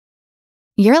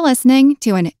You're listening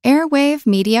to an Airwave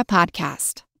Media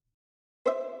Podcast.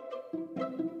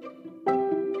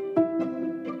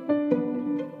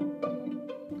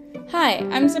 Hi,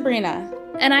 I'm Sabrina.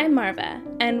 And I'm Marva,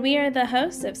 and we are the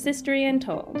hosts of Sistery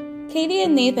Untold. Katie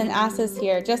and Nathan asked us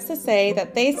here just to say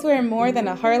that they swear more than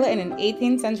a harlot in an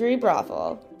 18th century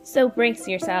brothel. So brace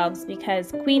yourselves,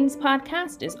 because Queen's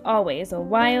podcast is always a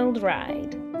wild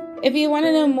ride. If you want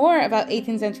to know more about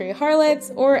 18th century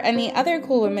harlots or any other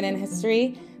cool women in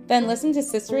history, then listen to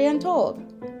Sistery Untold,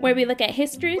 where we look at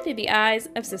history through the eyes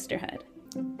of sisterhood.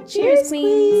 Cheers,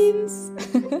 Queens!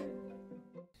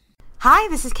 Hi,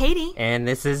 this is Katie. And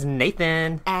this is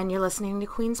Nathan. And you're listening to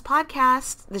Queen's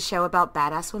Podcast, the show about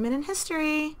badass women in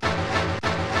history.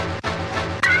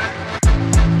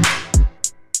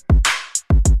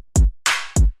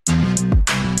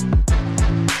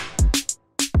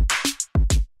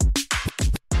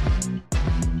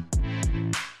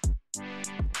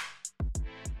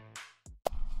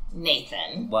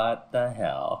 Nathan. What the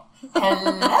hell?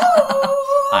 Hello.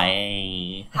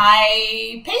 Hi.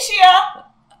 Hypatia.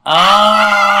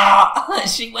 Ah,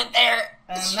 she went there.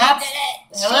 And that's it.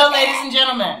 Hello, ladies and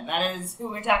gentlemen. That is who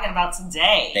we're talking about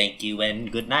today. Thank you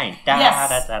and good night.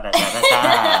 Yes.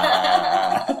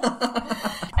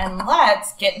 And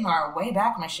let's get in our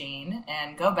Wayback Machine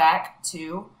and go back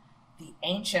to the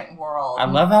ancient world. I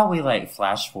love how we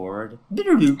flash forward.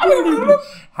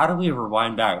 How do we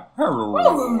rewind back?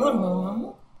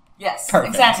 Yes,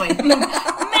 Perfect. Exactly. Nailed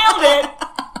it.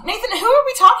 Nathan, who are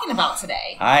we talking about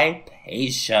today?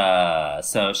 Hypatia.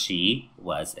 So she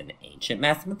was an ancient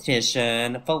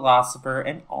mathematician, philosopher,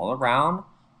 and all around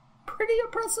pretty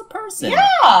impressive person.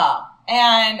 Yeah.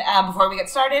 And before we get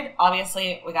started,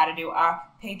 obviously, we got to do our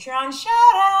Patreon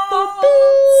shout-outs.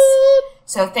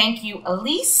 So thank you,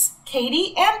 Elise,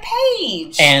 Katie, and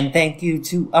Paige. And thank you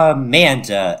to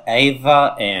Amanda,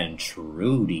 Ava, and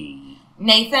Trudy.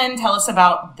 Nathan, tell us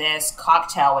about this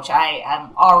cocktail, which I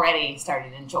am already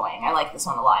started enjoying. I like this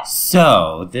one a lot.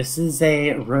 So, this is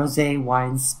a rosé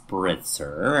wine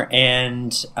spritzer,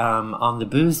 and on the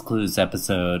Booze Clues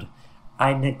episode,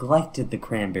 I neglected the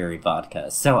cranberry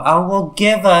vodka. So, I will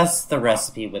give us the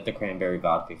recipe with the cranberry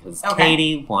vodka, because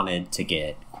Katie wanted to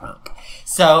get crunk.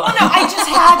 So, oh no, I just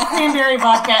had cranberry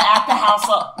vodka at the house.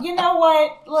 You know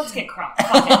what? Let's get crunk.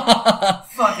 Fuck it.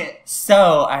 Fuck it.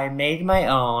 So, I made my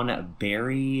own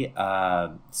berry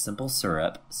simple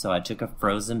syrup. So, I took a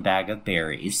frozen bag of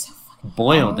berries,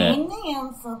 boiled it. And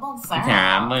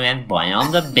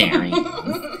boiled the berries.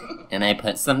 And I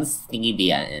put some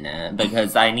stevia in it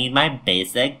because I need my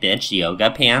basic bitch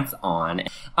yoga pants on.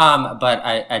 But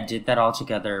I did that all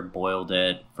together, boiled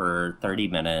it for 30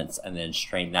 minutes, and then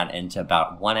strained that into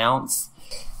about 1 ounce.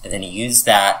 And then used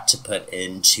that to put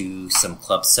into some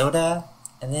club soda,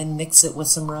 and then mix it with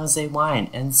some rosé wine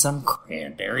and some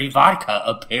cranberry vodka,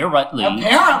 apparently.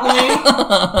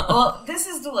 Well, this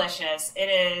is delicious. It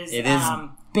is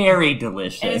very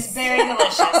delicious. It is very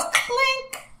delicious.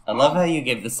 Clink! I love how you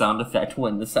give the sound effect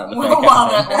when the sound effect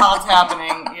while it's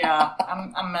happening. Yeah,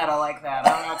 I'm meta like that. I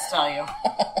don't know what to tell you.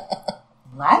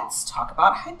 Let's talk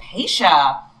about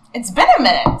Hypatia. It's been a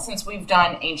minute since we've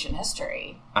done ancient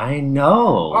history. I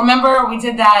know. Remember, we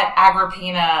did that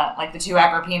Agrippina, the two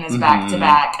Agrippinas back to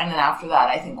back, and then after that,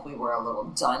 I think we were a little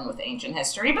done with ancient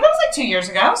history, but that was 2 years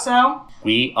ago, so...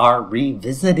 We are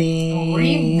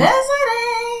revisiting.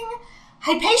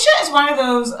 Hypatia is one of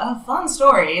those fun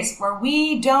stories where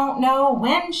we don't know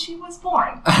when she was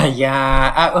born.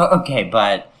 Okay,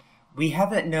 but we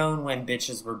haven't known when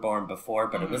bitches were born before,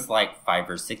 but it was 5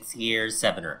 or 6 years,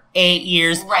 7 or 8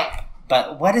 years. Right.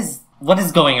 But what is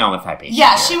going on with Hypatia?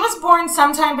 Yeah, she was born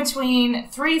sometime between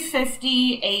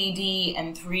 350 AD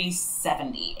and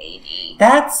 370 AD.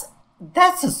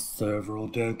 That's a several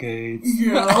decades.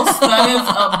 Yes, that is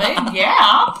a big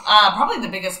gap. Probably the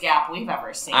biggest gap we've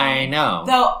ever seen. I know.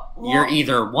 Though you're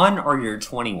either 1 or you're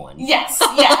 21. Yes.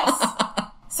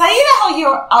 Saida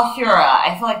Al-Hura,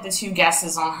 I feel like the two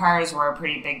guesses on hers were a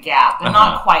pretty big gap, but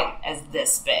not quite as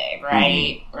this big,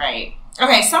 right? Right.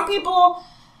 Okay, some people,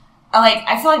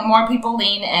 I feel like more people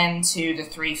lean into the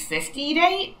 350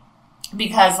 date,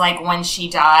 because, when she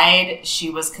died, she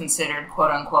was considered,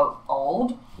 quote-unquote,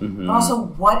 old. Mm-hmm. But also,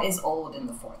 what is old in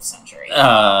the 4th century?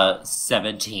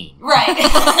 17. Right.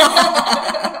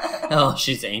 Oh,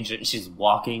 she's ancient. She's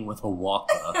walking with a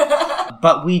walker.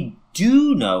 But we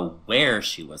do know where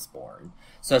she was born.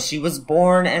 So she was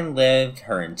born and lived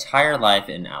her entire life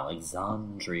in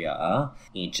Alexandria,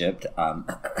 Egypt. I'm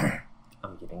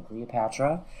getting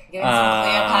Cleopatra. Getting some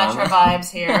Cleopatra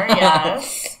vibes here,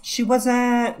 yes. She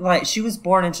wasn't, she was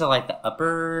born into, the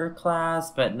upper class,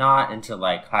 but not into,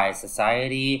 high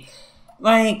society.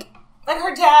 Like,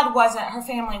 her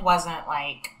family wasn't,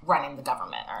 like, running the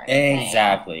government or anything.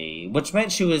 Exactly. Which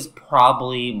meant she was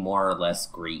probably more or less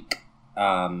Greek.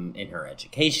 In her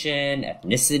education,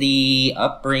 ethnicity,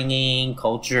 upbringing,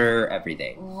 culture,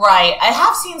 everything. Right. I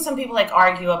have seen some people, like,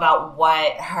 argue about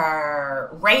what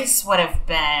her race would have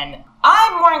been.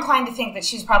 I'm more inclined to think that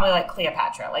she's probably like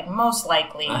Cleopatra. Like, most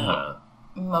likely...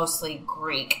 mostly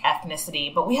Greek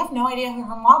ethnicity, but we have no idea who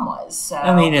her mom was. So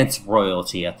I mean, it's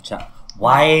royalty at the time.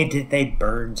 Why did they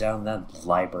burn down the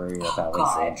Library of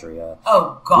Alexandria?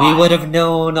 Oh, God. We would have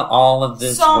known all of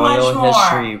this so royal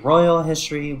history. Royal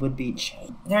history would be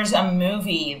changed. There's a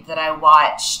movie that I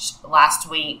watched last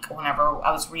week whenever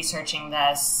I was researching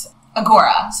this.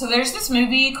 Agora. So there's this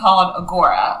movie called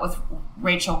Agora with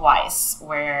Rachel Weisz,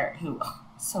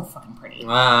 so fucking pretty.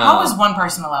 Wow. How is one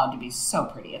person allowed to be so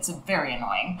pretty? It's very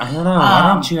annoying. I don't know. Why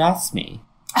don't you ask me?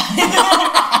 Nathan,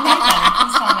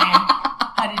 please tell me.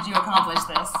 How did you accomplish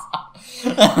this?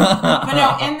 But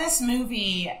no, in this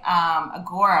movie,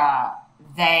 Agora,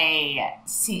 they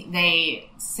say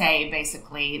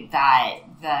basically that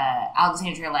the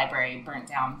Alexandria Library burnt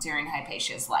down during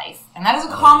Hypatia's life. And that is a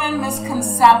common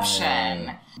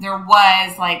misconception. There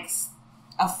was, like,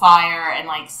 a fire and,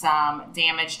 like, some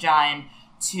damage done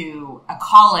to a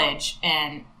college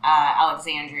in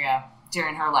Alexandria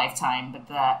during her lifetime, but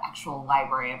the actual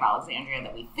Library of Alexandria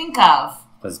that we think of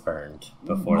was burned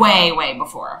before. Way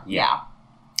before. Yeah.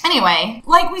 Anyway,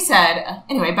 like we said,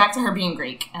 back to her being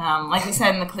Greek. Like we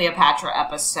said in the Cleopatra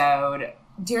episode,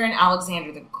 during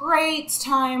Alexander the Great's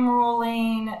time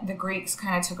ruling, the Greeks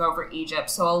kind of took over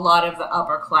Egypt, so a lot of the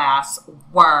upper class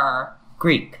were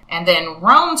Greek. And then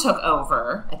Rome took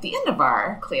over at the end of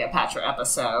our Cleopatra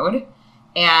episode.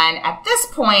 And at this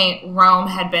point, Rome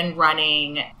had been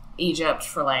running Egypt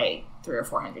for like 300 or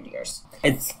 400 years.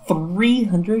 It's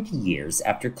 300 years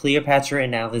after Cleopatra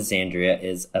and Alexandria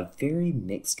is a very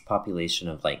mixed population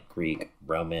of like Greek,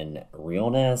 Roman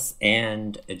realness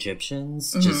and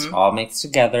Egyptians just all mixed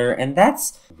together. And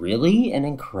that's really an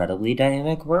incredibly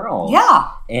dynamic world.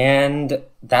 Yeah. And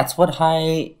that's what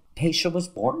Hypatia was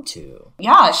born to.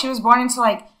 Yeah, she was born into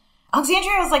like...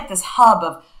 Alexandria was like this hub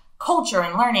of culture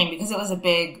and learning because it was a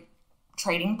big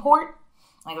trading port.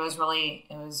 Like, it was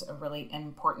a really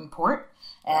important port.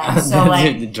 And so,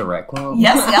 like... the direct quote?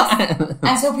 Yes.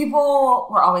 And so people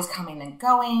were always coming and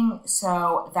going.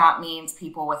 So that means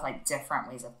people with, like, different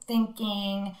ways of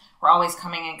thinking were always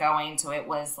coming and going. So it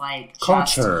was, like...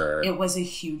 Culture. It was a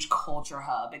huge culture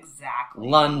hub. Exactly.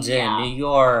 London, New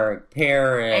York,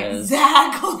 Paris.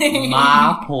 Exactly.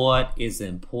 My port is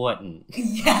important.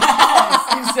 Yes,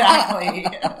 exactly.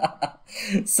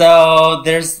 So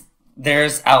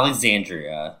there's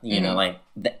Alexandria, you know, like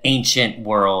the ancient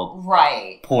world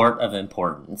port of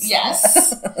importance.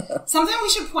 Yes. Something we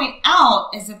should point out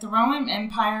is that the Roman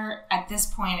Empire at this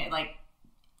point, it like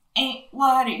ain't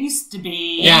what it used to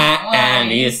be. Yeah,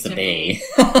 and it used to be.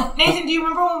 Nathan, do you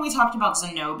remember when we talked about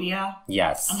Zenobia?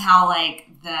 Yes. And how like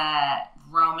the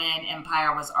Roman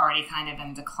Empire was already kind of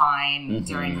in decline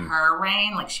during her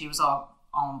reign? Like she was all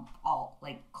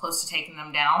like close to taking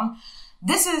them down.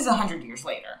 This is 100 years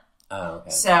later. Oh, okay.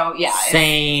 So, yeah.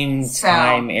 Same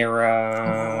time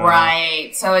era.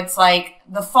 Right. So it's like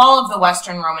the fall of the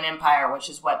Western Roman Empire, which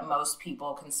is what most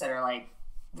people consider like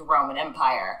the Roman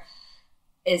Empire,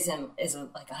 is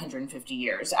like 150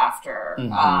 years after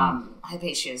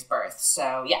Hypatia's birth.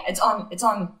 So, yeah, it's on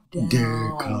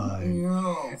decline.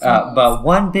 But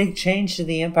one big change to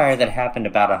the empire that happened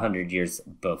about 100 years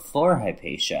before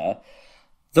Hypatia,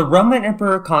 the Roman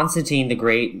Emperor Constantine the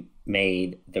Great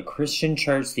made the Christian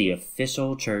church the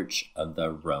official church of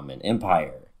the Roman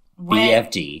Empire.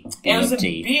 BFD. It was a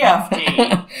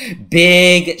BFD.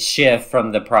 Big shift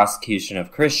from the persecution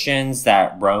of Christians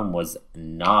that Rome was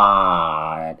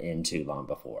not into long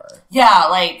before. Yeah,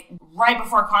 like right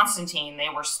before Constantine, they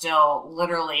were still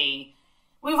literally...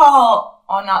 We've all,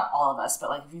 not all of us,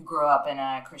 but like if you grew up in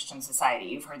a Christian society,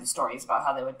 you've heard the stories about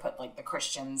how they would put like the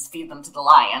Christians, feed them to the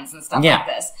lions and stuff like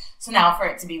this. So now for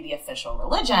it to be the official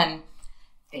religion,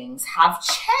 things have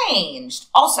changed.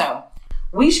 Also,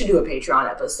 we should do a Patreon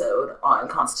episode on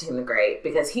Constantine the Great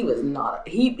because he was not,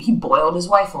 he boiled his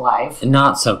wife alive.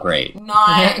 Not so great.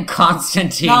 Not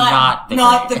Constantine, not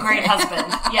the great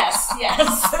husband. Yes.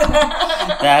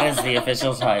 That is the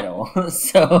official title.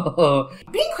 So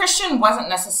being Christian wasn't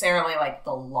necessarily like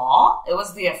the law. It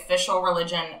was the official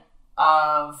religion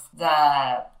of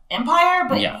the empire,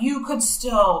 but you could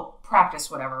still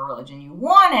practice whatever religion you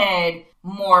wanted,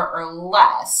 more or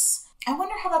less. I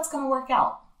wonder how that's going to work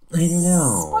out. I don't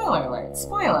know. Spoiler alert.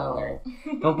 Spoiler alert.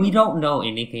 But we don't know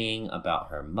anything about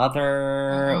her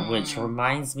mother, which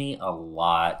reminds me a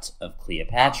lot of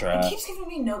Cleopatra. It keeps giving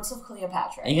me notes of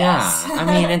Cleopatra. Yeah, Yes. I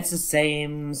mean, it's the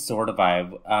same sort of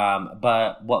vibe.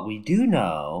 But what we do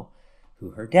know,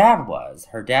 who her dad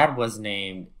was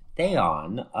named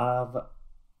Theon of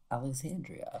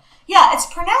Alexandria. Yeah, it's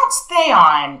pronounced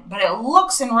Theon, but it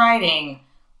looks in writing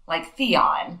like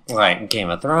Theon. Like Game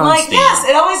of Thrones. Like, Theon. yes,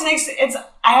 it always makes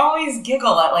I always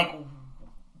giggle at like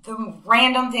the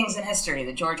random things in history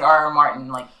that George R.R. Martin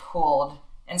like pulled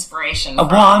inspiration from.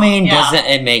 Well, I mean, Yeah. doesn't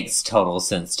it makes total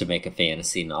sense to make a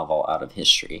fantasy novel out of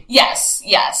history? Yes,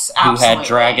 absolutely. Who had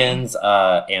dragons?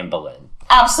 Anne Boleyn.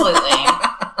 Absolutely.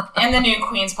 In the new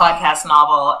Queen's podcast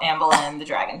novel, Anne Boleyn, the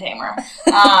Dragon Tamer.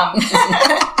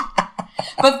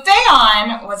 But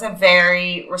Theon was a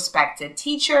very respected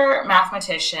teacher,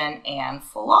 mathematician, and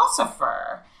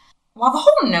philosopher. While the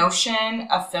whole notion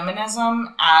of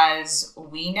feminism as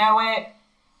we know it,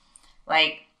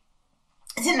 like,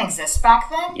 it didn't exist back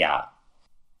then. Yeah.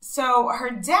 So her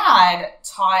dad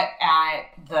taught at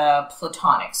the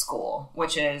Platonic school,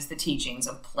 which is the teachings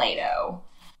of Plato.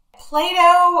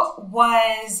 Plato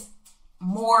was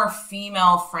more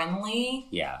female-friendly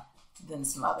than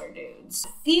some other dudes.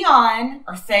 Theon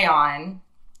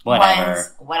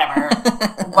Whatever.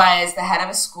 was the head of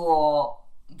a school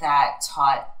that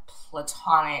taught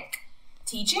Platonic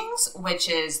teachings, which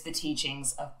is the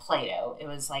teachings of Plato. It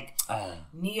was like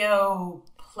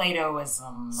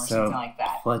Neo-Platoism or something like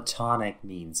that. Platonic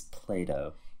means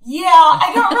Plato. Yeah,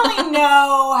 I don't really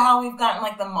know how we've gotten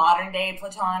like the modern day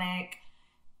Platonic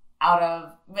out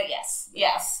of, but yes.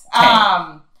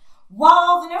 Okay.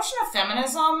 While the notion of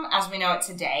feminism, as we know it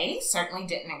today, certainly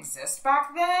didn't exist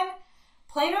back then,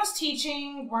 Plato's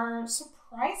teaching were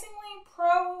surprisingly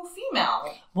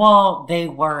pro-female. Well, they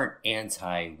weren't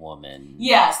anti-woman.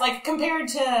 Yes, like compared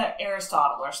to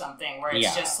Aristotle or something, where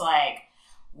it's just like,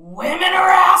 women are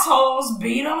assholes,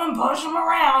 beat them and push them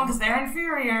around because they're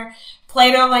inferior.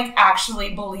 Plato, like,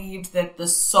 actually believed that the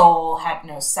soul had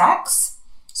no sex,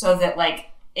 so that, like,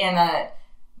 men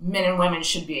and women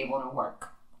should be able to work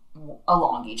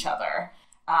along each other.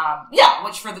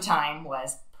 Which for the time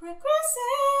was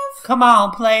progressive. Come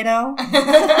on, Plato.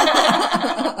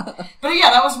 But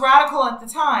yeah, that was radical at the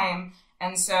time,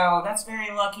 and so that's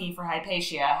very lucky for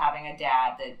Hypatia having a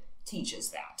dad that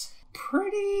teaches that.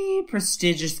 Pretty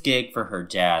prestigious gig for her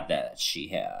dad that she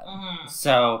had. Mm-hmm.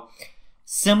 So,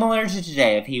 similar to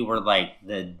today, if he were like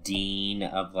the dean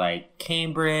of like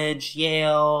Cambridge,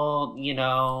 Yale,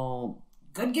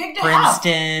 Good gig to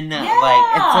Princeton, have. Yeah. like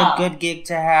it's a good gig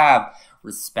to have.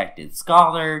 Respected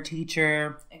scholar,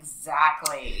 teacher.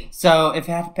 Exactly. So if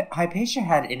Hypatia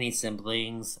had any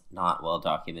siblings, not well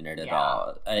documented at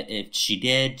all. If she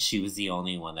did, she was the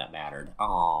only one that mattered.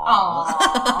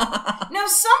 Aww. No,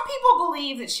 some people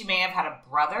believe that she may have had a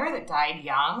brother that died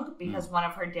young because one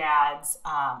of her dad's,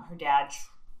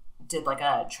 did like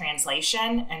a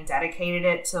translation and dedicated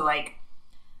it to like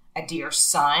a dear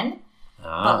son.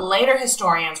 But later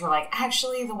historians were like,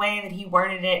 actually, the way that he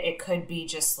worded it, it could be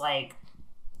just like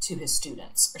to his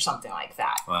students or something like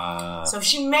that. So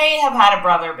she may have had a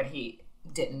brother, but he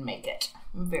didn't make it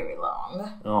very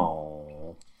long.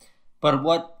 Oh. But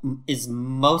what is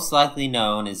most likely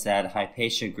known is that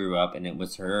Hypatia grew up and it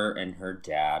was her and her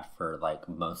dad for like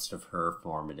most of her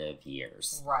formative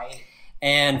years. Right.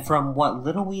 And from what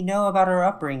little we know about her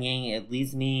upbringing, it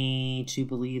leads me to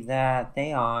believe that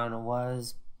Theon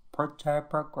was pretty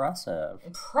progressive.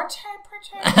 Pretty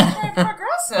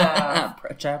progressive.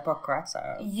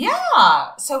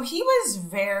 Yeah. So he was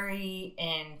very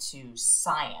into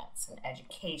science and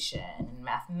education and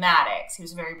mathematics. He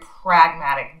was a very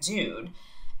pragmatic dude.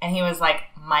 And he was like,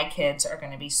 my kids are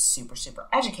going to be super, super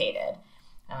educated.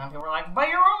 And people were like, but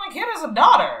your only kid is a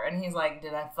daughter. And he's like,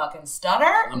 did I fucking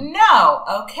stutter? No.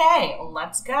 Okay,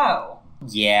 let's go.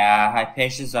 Yeah,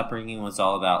 Hypatia's upbringing was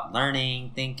all about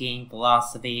learning, thinking,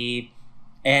 philosophy.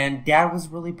 And Dad was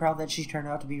really proud that she turned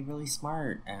out to be really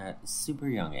smart at a super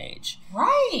young age.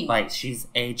 Right. Like, she's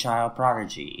a child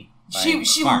prodigy. She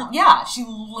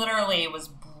literally was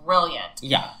brilliant.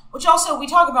 Yeah. Which also, we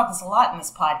talk about this a lot in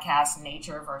this podcast,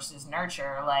 nature versus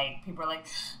nurture. Like, people are like,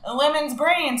 women's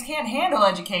brains can't handle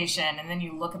education. And then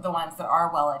you look at the ones that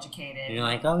are well educated. And you're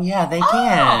like, oh yeah, they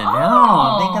can.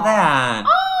 Think of that.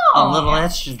 A little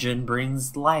estrogen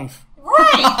brings life.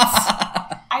 Right.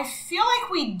 I feel like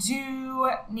we do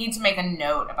need to make a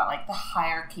note about, like, the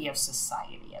hierarchy of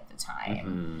society at the time.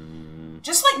 Mm-hmm.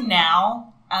 Just like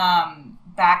now,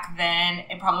 back then,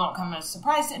 it probably won't come as a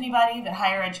surprise to anybody that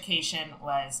higher education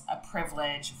was a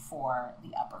privilege for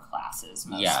the upper classes,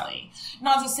 mostly. Yeah.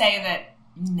 Not to say that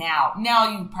now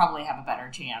you probably have a better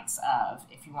chance of,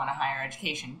 if you want a higher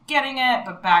education, getting it.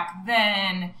 But back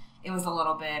then, it was a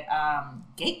little bit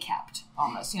gate-kept,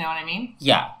 almost. You know what I mean?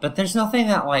 Yeah, but there's nothing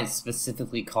that, like,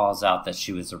 specifically calls out that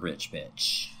she was a rich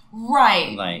bitch.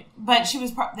 Right. Like, but she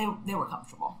was, they were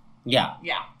comfortable. Yeah.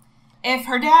 Yeah. If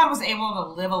her dad was able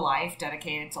to live a life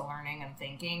dedicated to learning and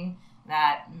thinking,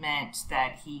 that meant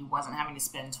that he wasn't having to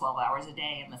spend 12 hours a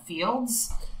day in the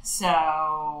fields.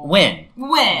 So Win.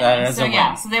 That is so a yeah,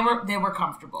 win. so they were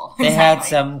comfortable. They had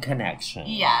some connection.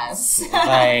 Yes.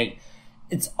 Like,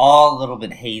 it's all a little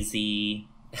bit hazy,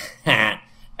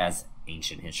 as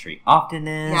ancient history often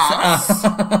is. Yes.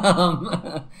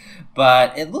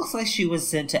 But it looks like she was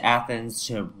sent to Athens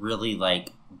to really,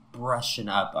 like, brushing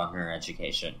up on her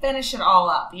education. Finish it all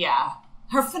up, yeah.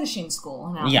 Her finishing school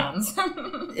in Athens. Yeah.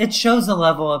 It shows a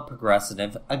level of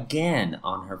progressive, again,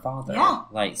 on her father. Yeah.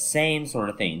 Like, same sort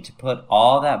of thing. To put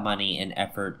all that money and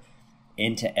effort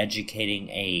into educating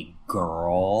a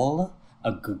girl.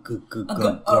 A good girl.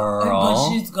 But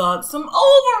she's got some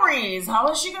ovaries. How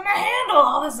is she going to handle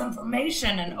all this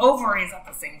information and ovaries at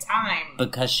the same time?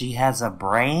 Because she has a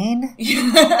brain,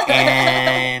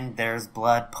 and there's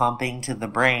blood pumping to the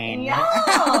brain. Yes.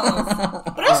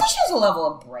 But also she has a level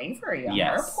of bravery on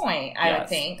Yes. her point, I would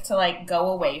think, to, like,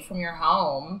 go away from your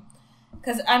home.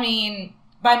 Because, I mean,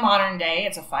 by modern day,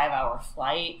 it's a 5-hour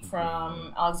flight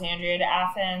from Alexandria to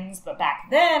Athens. But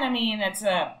back then, I mean,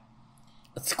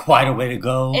 It's quite a way to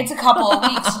go. it's a couple of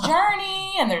weeks'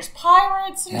 journey, and there's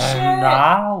pirates and shit. And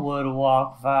I would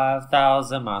walk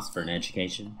 5,000 miles for an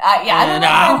education. Yeah, I don't And know.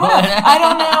 I I would. would. I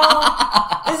don't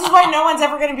know. This is why no one's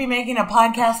ever going to be making a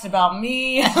podcast about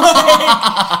me. In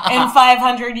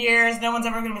 500 years, no one's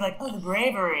ever going to be like, oh, the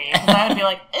bravery. Because I would be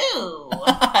like, ooh.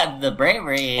 The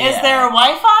bravery. Is there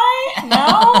Wi-Fi? No,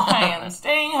 I am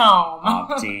staying home.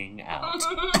 Opting out.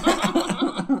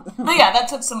 But yeah, that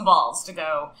took some balls to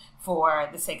go for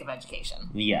the sake of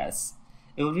education. Yes.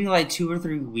 It would be like 2 or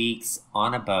 3 weeks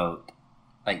on a boat,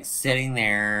 like sitting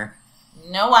there.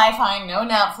 No Wi-Fi, no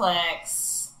Netflix.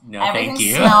 No, Everything thank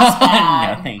you. smells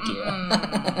bad. No, thank you.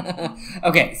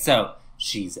 Okay, so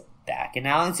she's back in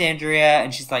Alexandria,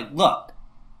 and she's like, look,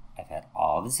 I've had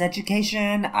all this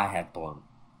education. I have blown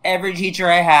every teacher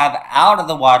I have out of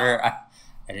the water. I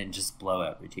didn't just blow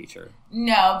every teacher.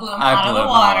 No, blew him out of the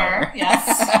water.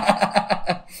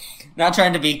 Yes. Not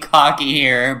trying to be cocky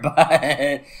here,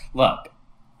 but look,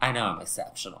 I know I'm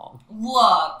exceptional.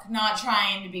 Look, not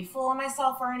trying to be full of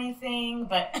myself or anything,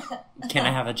 but Can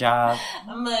I have a job?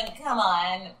 But come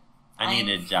on. I need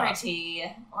a job. Pretty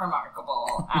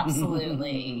remarkable.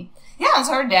 Absolutely. Yeah, and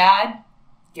so her dad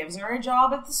gives her a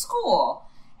job at the school.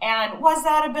 And was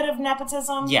that a bit of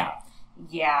nepotism? Yeah.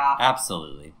 Yeah.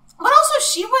 Absolutely. But also,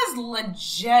 she was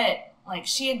legit, like,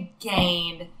 she had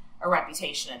gained a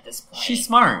reputation at this point. She's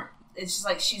smart. It's just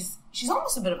like, she's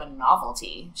almost a bit of a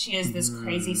novelty. She is this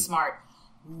crazy smart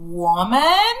woman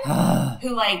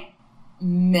who, like,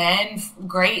 men,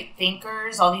 great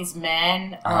thinkers, all these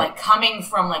men are, like, coming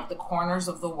from, like, the corners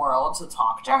of the world to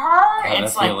talk to her. I have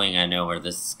It's a like, feeling I know where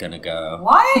this is gonna go.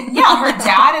 what? Yeah, her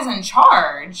dad is in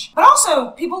charge. But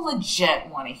also, people legit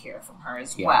want to hear from her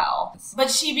as well.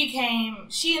 But she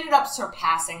ended up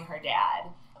surpassing her dad.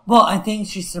 Well, I think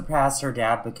she surpassed her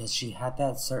dad because she had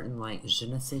that certain, like, je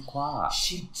ne sais quoi.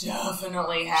 She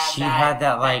definitely had She had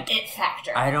that, like, it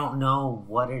factor. I don't know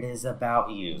what it is about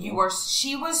you. People were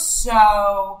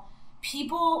so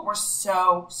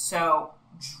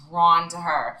drawn to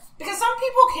her. Because some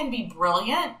people can be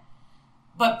brilliant,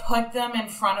 but put them in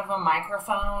front of a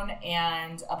microphone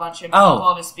and a bunch of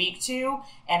people to speak to,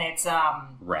 and it's,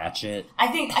 Ratchet. I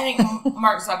think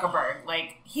Mark Zuckerberg,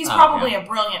 like, he's probably a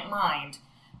brilliant mind,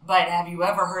 but have you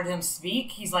ever heard him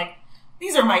speak? He's like,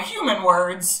 these are my human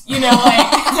words, you know, like...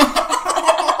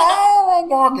 Oh my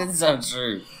god, that's so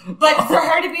true. But for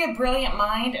her to be a brilliant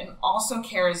mind and also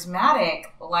charismatic,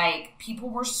 like, people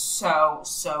were so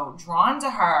drawn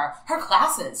to her. Her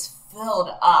classes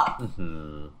filled up.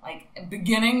 Mm-hmm. Like,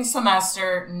 beginning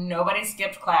semester, nobody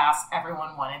skipped class.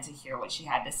 Everyone wanted to hear what she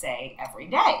had to say every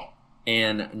day.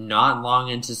 And not long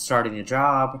into starting the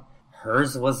job,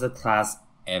 hers was the class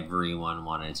everyone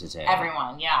wanted to take.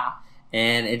 Everyone, yeah.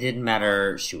 And it didn't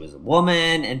matter, she was a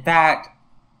woman. In fact,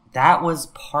 that was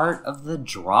part of the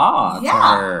draw to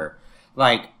her.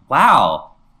 Like,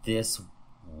 wow, this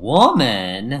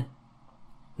woman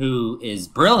who is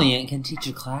brilliant can teach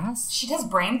a class? She does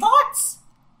brain thoughts?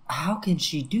 How can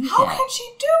she do that? How can she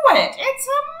do it? It's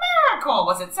a miracle.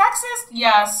 Was it sexist?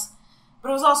 Yes. But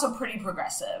it was also pretty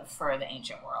progressive for the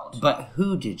ancient world. But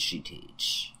who did she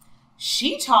teach?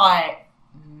 She taught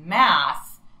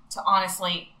math to,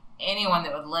 honestly, anyone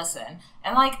that would listen.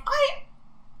 And, like,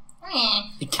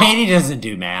 Katie doesn't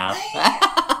do math.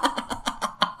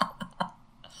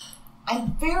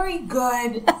 I'm very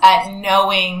good at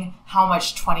knowing how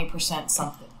much 20%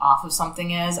 something off of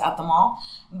something is at the mall.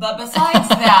 But besides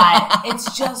that,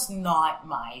 it's just not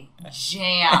my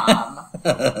jam.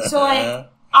 So, like,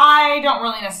 I don't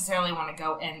really necessarily want to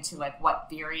go into, like, what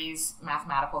theories,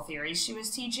 mathematical theories she was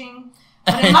teaching.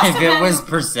 But it must have been... If it was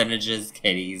percentages,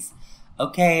 Katie's,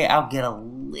 okay, I'll get a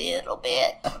little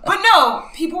bit. But no,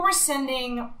 people were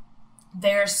sending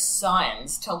their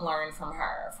sons to learn from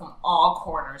her from all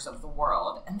corners of the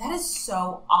world. And that is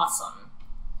so awesome.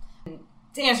 And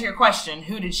to answer your question,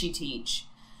 who did she teach?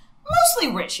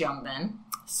 Mostly rich young men.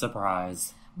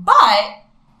 Surprise. But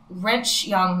rich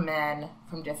young men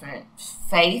from different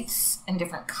faiths and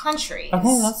different countries.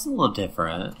 Okay, that's a little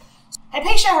different.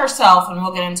 Hypatia herself, and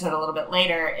we'll get into it a little bit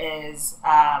later, is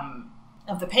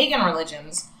of the pagan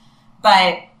religions,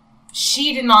 but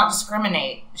she did not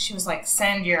discriminate. She was like,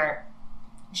 send your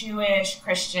Jewish,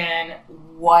 Christian,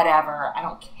 whatever. I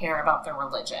don't care about their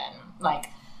religion. Like,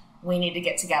 we need to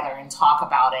get together and talk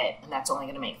about it, and that's only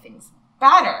going to make things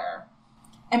better.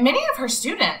 And many of her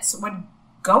students would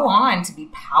go on to be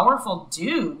powerful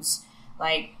dudes,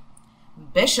 like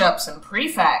bishops and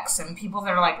prefects and people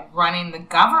that are like running the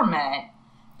government.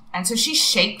 And so she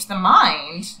shaped the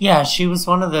mind. Yeah, she was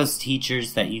one of those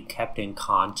teachers that you kept in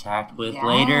contact with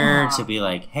later to be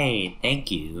like, hey,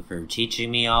 thank you for teaching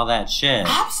me all that shit.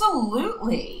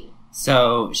 Absolutely.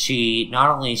 So she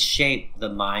not only shaped the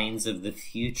minds of the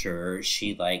future,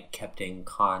 she, like, kept in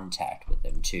contact with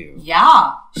them, too.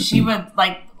 Yeah. She would,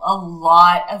 like, a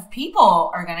lot of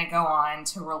people are going to go on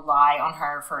to rely on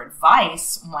her for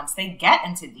advice once they get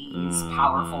into these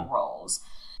powerful roles.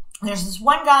 There's this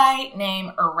one guy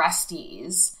named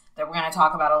Orestes that we're going to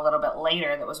talk about a little bit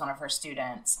later that was one of her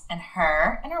students. And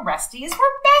her and Orestes were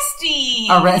besties.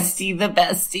 Orestes the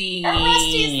bestie.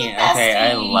 Orestes the bestie. Okay,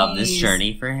 I love this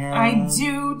journey for him. I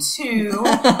do too.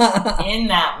 In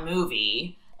that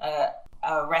movie,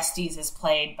 Orestes is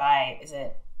played by, is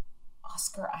it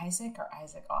Oscar Isaac or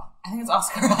Isaac? I think it's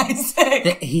Oscar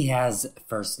Isaac. He has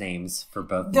first names for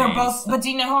both They're names. both, but do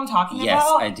you know who I'm talking about? Yes,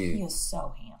 I do. He is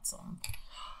so handsome.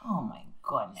 Oh my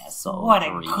goodness. So what a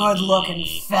dreamy. good-looking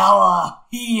fella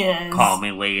he is. Call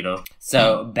me later.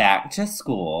 So, back to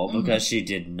school, because she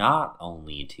did not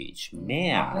only teach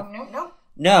math. No.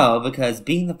 No, because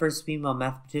being the first female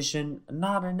mathematician,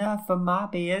 not enough for my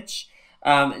bitch.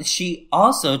 She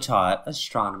also taught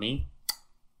astronomy.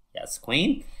 Yes,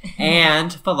 queen.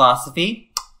 And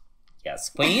philosophy.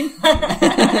 Yes, queen.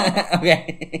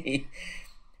 Okay.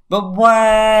 But what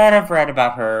I've read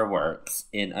about her works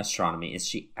in astronomy is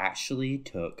she actually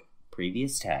took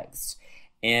previous texts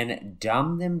and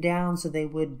dumbed them down so they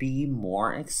would be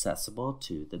more accessible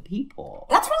to the people.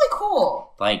 That's really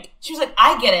cool. Like, she was like,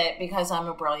 I get it because I'm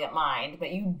a brilliant mind,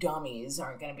 but you dummies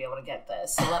aren't going to be able to get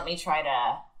this. So let me try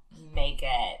to make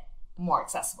it more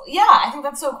accessible. Yeah, I think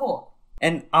that's so cool.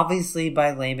 And obviously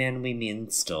by layman we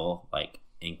mean still, like,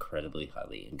 incredibly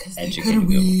highly educated. They could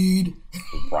read.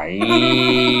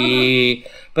 Right.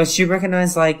 But she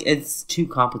recognized, like, it's too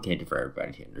complicated for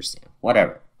everybody to understand.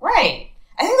 Whatever. Right.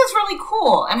 I think that's really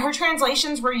cool. And her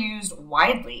translations were used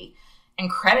widely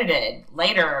and credited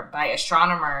later by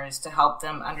astronomers to help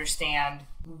them understand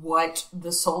what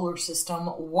the solar system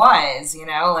was, you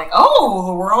know? Like, oh,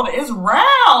 the world is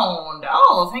round.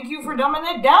 Oh, thank you for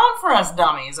dumbing it down for us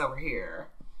dummies over here.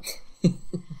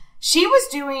 She was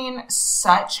doing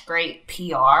such great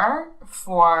PR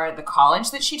for the college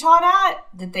that she taught at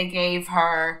that they gave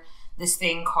her this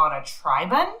thing called a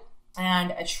tribun.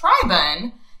 And a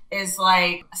tribun is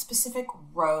like a specific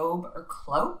robe or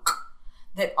cloak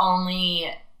that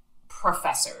only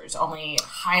professors, only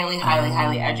highly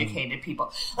educated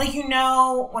people. Like, you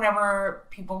know, whenever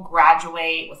people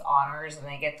graduate with honors and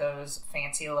they get those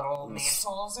fancy little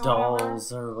mantles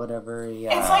or whatever,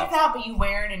 yeah. It's like that, but you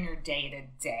wear it in your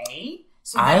day-to-day.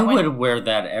 So I would wear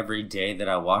that every day that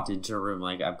I walked into a room,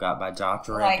 like, I've got my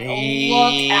doctorate, like,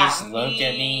 bitch. Look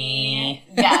at me.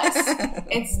 Yes.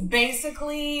 It's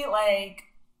basically like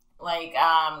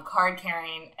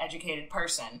card-carrying, educated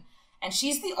person. And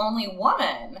she's the only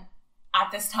woman at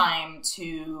this time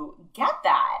to get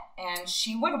that. And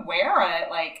she would wear it,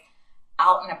 like,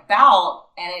 out and about,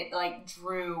 and it, like,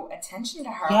 drew attention to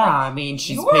her. Yeah, like, I mean,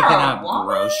 she's picking up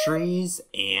groceries,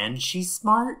 and she's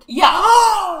smart.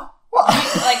 Yeah.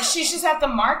 Like, she's just at the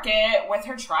market with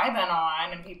her tribun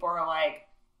on, and people are like,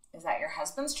 is that your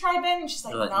husband's tribe-in? And she's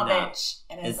like, no, bitch.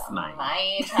 It is mine.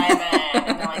 My tribe-in.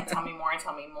 And they're like, tell me more,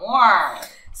 tell me more.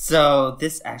 So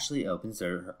this actually opens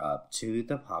her up to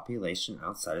the population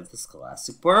outside of the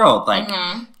scholastic world. Like,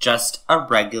 just a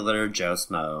regular Joe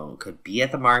Smo could be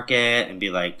at the market and be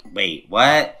like, wait,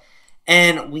 what?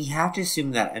 And we have to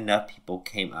assume that enough people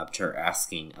came up to her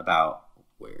asking about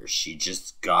where she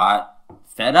just got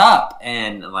fed up.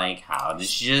 And, like, how did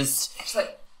she just... She's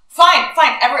like, fine.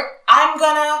 I'm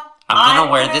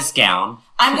gonna wear this gown.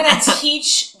 I'm gonna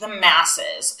teach the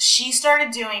masses. She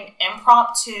started doing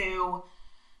impromptu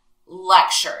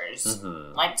lectures,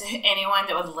 like to anyone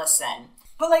that would listen.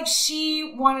 But like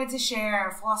she wanted to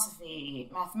share philosophy,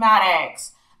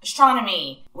 mathematics,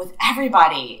 astronomy with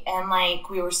everybody. And like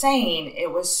we were saying,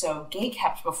 it was so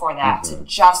gatekept before that to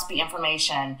just be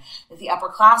information that the upper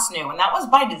class knew. And that was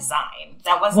by design.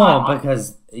 That was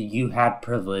because you had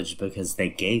privilege because they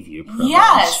gave you privilege.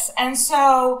 Yes. And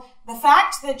so the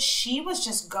fact that she was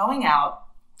just going out,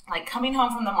 like coming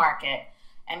home from the market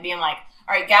and being like,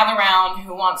 all right, gather around,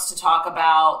 who wants to talk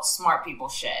about smart people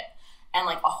shit? And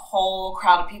like a whole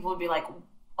crowd of people would be like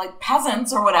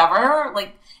peasants or whatever,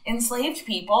 like enslaved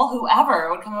people, whoever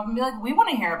would come up and be like, we want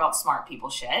to hear about smart people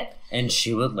shit. And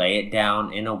she would lay it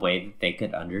down in a way that they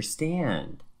could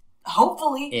understand.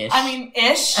 Hopefully. Ish. I mean,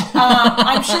 ish.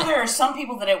 I'm sure there are some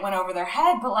people that it went over their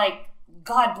head, but like,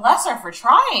 God bless her for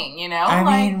trying, you know? I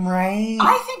mean, right?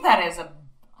 I think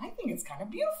it's kind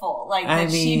of beautiful. Like,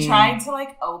 she tried to,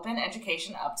 like, open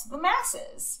education up to the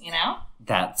masses, you know?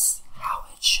 That's how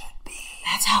it should be.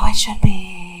 That's how it should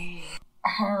be.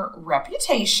 Her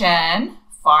reputation,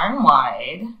 far and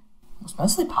wide, was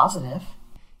mostly positive.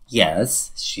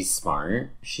 Yes, she's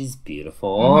smart. She's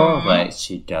beautiful. But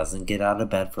she doesn't get out of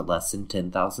bed for less than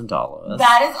 $10,000.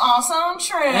 That is also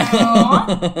true.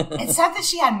 It said that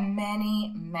she had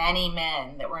many, many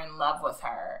men that were in love with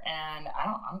her. And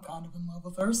I'm kind of in love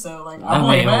with her, so like, I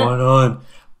believe it. Hold on.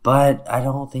 But I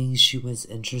don't think she was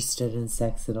interested in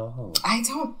sex at all. I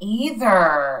don't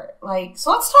either. Like,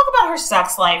 so let's talk about her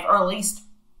sex life, or at least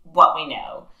what we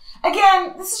know.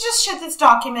 Again, this is just shit that's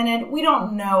documented. We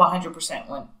don't know 100%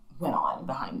 what went on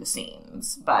behind the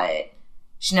scenes, but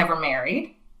she never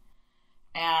married.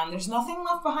 And there's nothing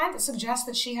left behind that suggests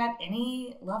that she had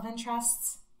any love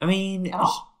interests. I mean,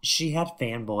 she had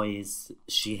fanboys.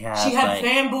 She had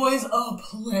fanboys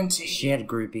aplenty. She had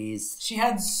groupies. She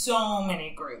had so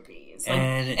many groupies. Like,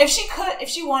 and if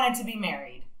she wanted to be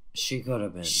married, she could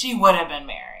have been. She would have been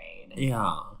married.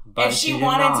 Yeah. But if she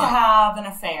wanted to have an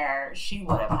affair, she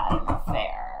would have had an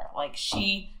affair. Like,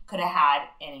 she could have had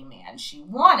any man she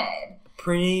wanted.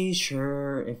 Pretty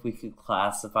sure if we could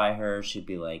classify her, she'd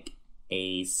be like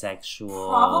asexual.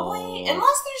 Probably.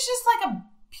 Unless there's just like a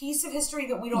piece of history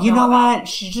that we don't know about. You know what?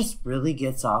 She just really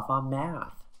gets off on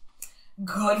math.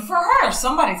 Good for her.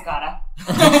 Somebody's gotta.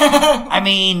 I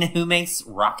mean, who makes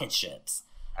rocket ships?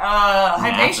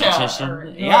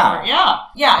 Hypatia.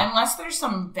 Yeah, unless there's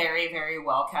some very, very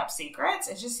well-kept secrets,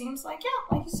 it just seems like,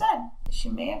 yeah, like you said, she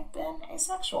may have been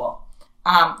asexual.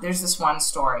 There's this one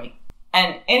story,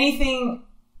 and anything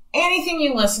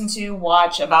you listen to,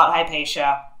 watch about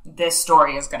Hypatia, this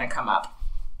story is going to come up.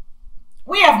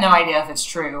 We have no idea if it's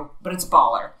true, but it's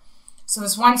baller. So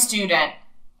this one student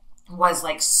was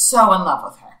like so in love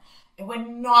with her. It would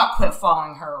not quit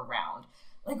following her around.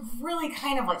 Like really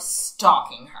kind of like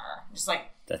stalking her. Just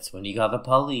like... That's when you got the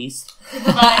police.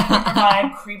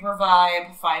 Creeper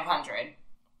vibe, 500.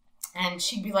 And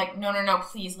she'd be like, no,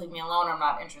 please leave me alone. I'm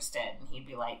not interested. And he'd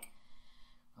be like,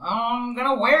 I'm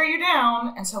gonna wear you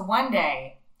down. And so one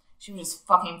day, she was just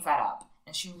fucking fed up.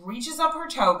 And she reaches up her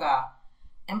toga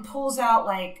and pulls out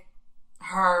like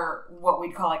her, what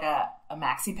we'd call like a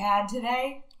maxi pad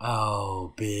today.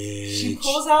 Oh, bitch. She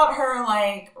pulls out her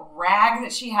like rag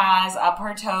that she has up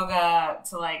her toga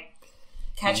to like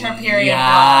catch her period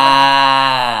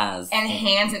blood and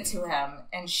hands it to him.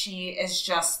 And she is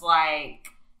just like,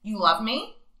 you love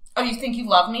me? Oh, you think you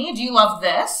love me? Do you love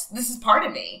this? This is part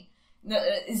of me.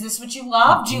 Is this what you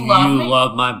love? Do you love me? Do you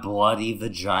love my bloody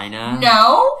vagina?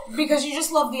 No, because you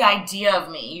just love the idea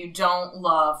of me. You don't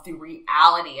love the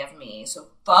reality of me. So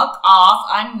fuck off.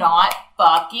 I'm not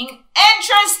fucking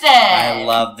interested. I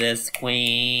love this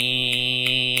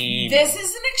queen. This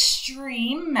is an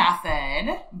extreme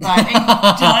method, but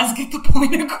it does get the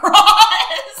point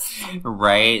across.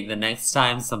 Right? The next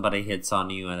time somebody hits on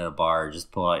you at a bar,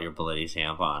 just pull out your bloody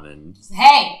tampon and...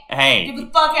 Hey! Get the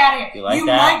fuck out of here. You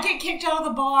might get kicked out of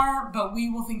the bar, but we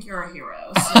will think you're a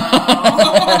hero, so...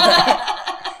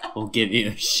 We'll give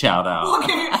you a shout out.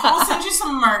 We'll send you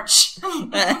some merch.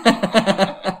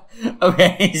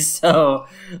 Okay, so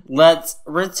let's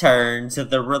return to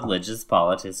the religious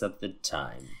politics of the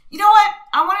time. You know what?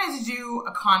 I wanted to do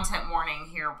a content warning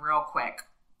here real quick.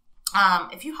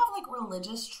 If you have, like,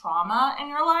 religious trauma in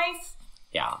your life...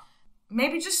 Yeah.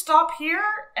 Maybe just stop here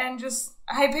and just...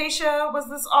 Hypatia was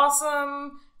this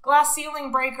awesome glass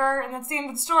ceiling breaker, and that's the end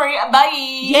of the story. Bye!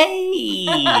 Yay!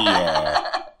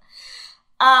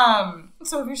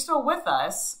 So if you're still with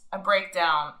us, a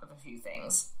breakdown of a few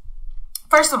things.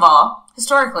 First of all,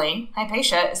 historically,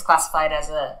 Hypatia is classified as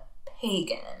a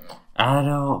pagan. I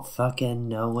don't fucking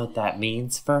know what that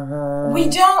means for her. We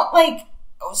don't, like...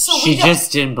 So she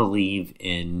just didn't believe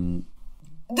in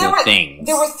things.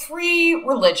 There were 3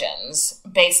 religions,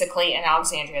 basically, in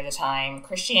Alexandria at the time.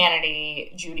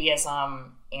 Christianity,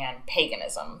 Judaism, and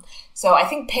paganism. So I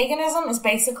think paganism is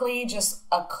basically just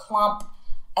a clump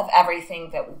of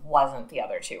everything that wasn't the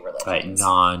other 2 religions. Like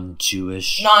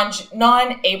non-Jewish?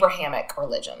 Non-Abrahamic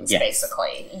religions, yes.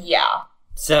 Basically. Yeah.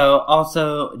 So,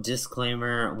 also,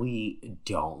 disclaimer, we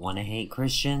don't want to hate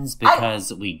Christians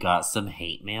because we got some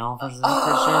hate mail from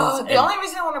Christians. The only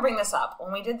reason I want to bring this up,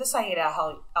 when we did the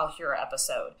Sayyida al-Hura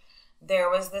episode, there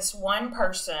was this one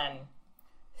person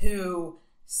who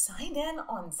signed in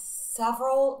on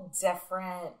several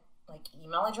different, like,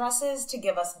 email addresses to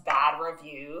give us bad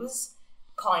reviews,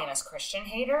 calling us Christian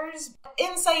haters.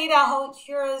 In Sayyida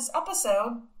al-Hura's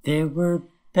episode, they were...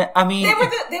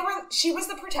 she was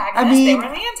the protagonist, they were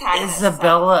the antagonist.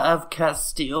 Isabella of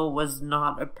Castile was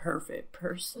not a perfect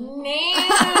person. No.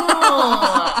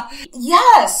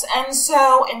 Yes, and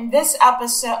so in this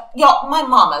episode, y'all, my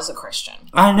mama's a Christian.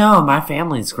 I know, my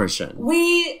family's Christian.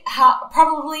 We have,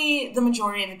 probably the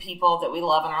majority of the people that we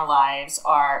love in our lives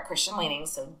are Christian leaning,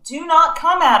 so do not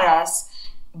come at us.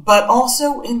 But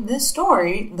also, in this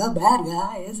story, the bad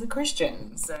guy is a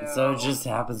Christian. So it just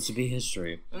happens to be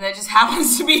history. And that just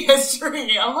happens to be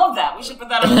history. I love that. We should put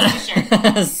that on a t-shirt.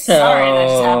 Sorry, that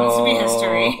just happens to be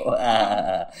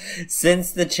history.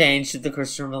 Since the change to the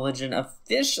Christian religion,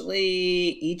 officially,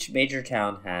 each major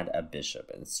town had a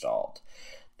bishop installed.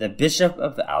 The Bishop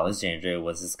of Alexandria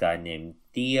was this guy named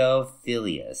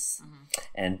Theophilus. Mm-hmm.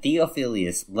 And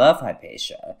Theophilus loved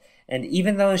Hypatia. And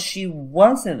even though she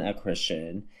wasn't a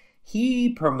Christian, he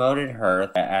promoted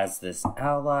her as this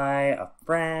ally, a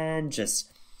friend,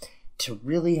 just to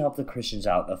really help the Christians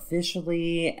out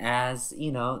officially as,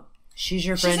 you know, she's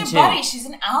your friend too. She's a buddy. She's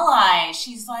an ally.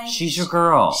 She's your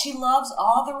girl. She loves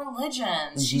all the religions.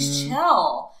 Mm-hmm. She's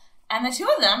chill. And the 2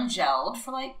 of them gelled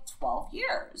for like 12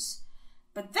 years.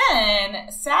 But then,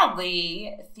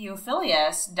 sadly,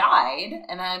 Theophilus died,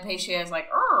 and Hypatia is like,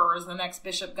 is the next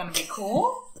bishop going to be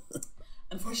cool?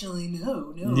 Unfortunately,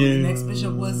 no, the next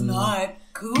bishop was not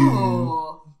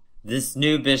cool. This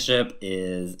new bishop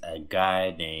is a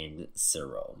guy named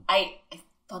Cyril. I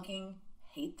fucking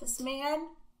hate this man.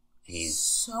 He's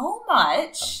so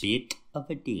much. A bit of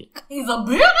a dick. He's a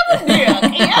bit of a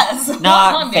dick, yes.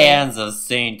 Not fans of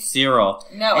Saint Cyril.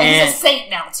 No, and he's a saint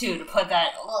now, too, to put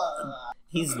that...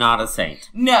 He's not a saint.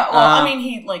 No, well, I mean,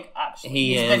 he's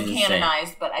been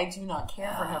canonized, but I do not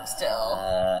care for him still.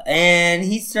 And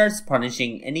he starts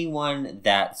punishing anyone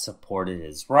that supported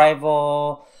his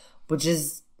rival, which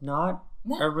is not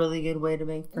a really good way to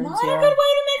make friends. Not a good way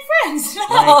to make friends,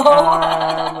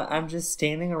 no. I'm just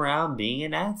standing around being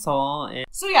an asshole.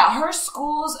 So yeah, her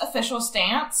school's official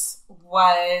stance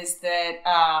was that,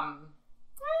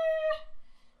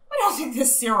 I don't think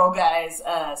this Cyril guy is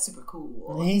super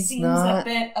cool. He seems a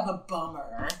bit of a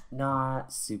bummer.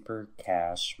 Not super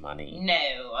cash money.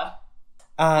 No.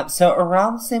 So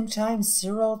around the same time,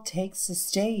 Cyril takes the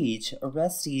stage.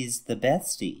 Orestes the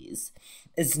Besties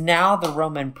is now the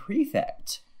Roman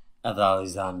prefect of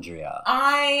Alexandria.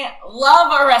 I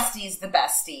love Orestes the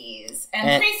Besties.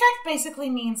 And prefect basically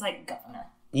means like governor.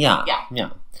 Yeah.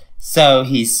 So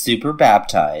he's super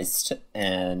baptized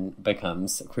and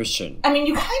becomes a Christian. I mean,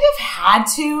 you kind of had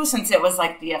to, since it was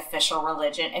like the official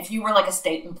religion. If you were like a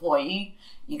state employee,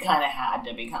 you kind of had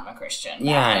to become a Christian.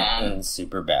 Yeah, and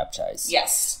super baptized.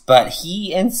 Yes. But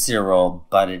he and Cyril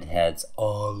butted heads a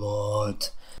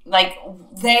lot. Like,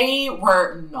 they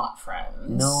were not friends.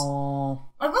 No.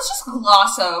 Like, let's just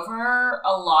gloss over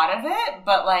a lot of it,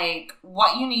 but like,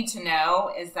 what you need to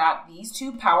know is that these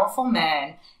 2 powerful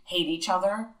men hate each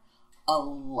other a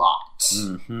lot.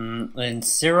 Mm-hmm. And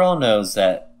Cyril knows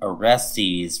that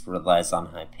Orestes relies on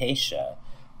Hypatia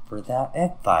for that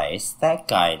advice, that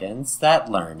guidance, that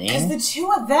learning. Because the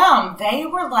 2 of them, they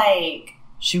were like...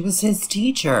 She was his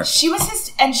teacher.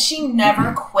 And she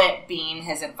never quit being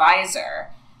his advisor.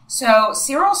 So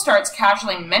Cyril starts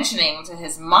casually mentioning to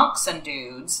his monks and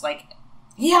dudes, like,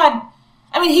 he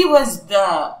was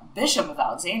the Bishop of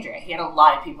Alexandria. He had a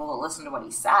lot of people that listened to what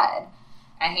he said.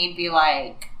 And he'd be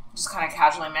like, just kind of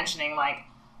casually mentioning, like,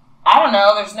 I don't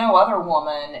know, there's no other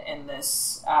woman in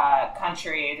this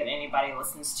country that anybody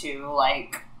listens to,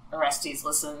 like Orestes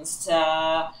listens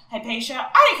to Hypatia.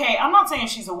 Okay, I'm not saying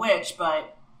she's a witch,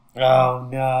 but... Oh,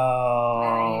 no.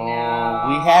 I know.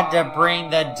 We had to bring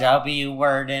the W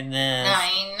word in this.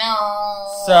 I know.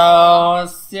 So,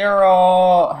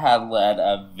 Cyril had led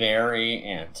a very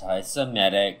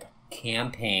anti-Semitic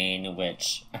campaign,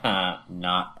 which,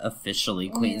 not officially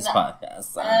Queen's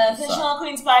Podcast. Official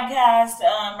Queen's Podcast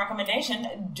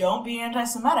recommendation, don't be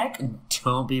anti-Semitic.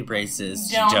 Don't be racist.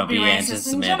 Don't be racist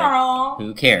anti-Semitic. in general.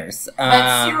 Who cares?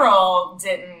 But Cyril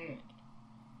didn't.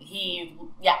 He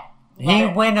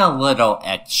went a little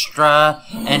extra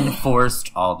and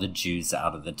forced all the Jews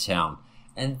out of the town.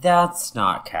 And that's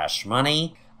not cash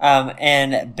money.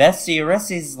 And Bessie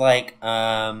Orestes like,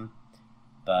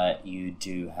 but you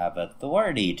do have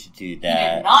authority to do that.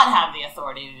 He did not have the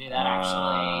authority to do that,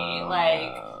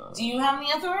 actually. Do you have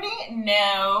the authority?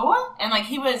 No. And,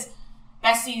 he was...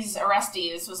 Bessie's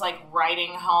Orestes was,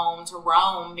 writing home to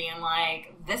Rome, being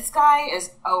like, this guy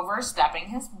is overstepping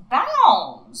his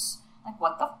bounds.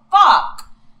 What the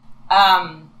fuck?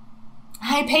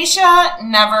 Hypatia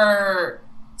never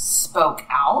spoke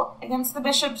out against the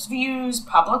bishop's views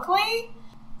publicly.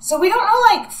 So we don't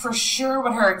know, for sure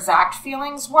what her exact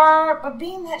feelings were, but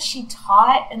being that she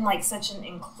taught in, such an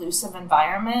inclusive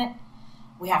environment,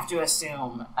 we have to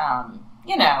assume,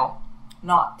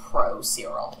 not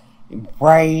pro-Cyril.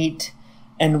 Right.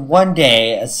 And one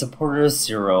day, a supporter of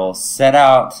Cyril set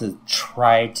out to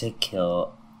try to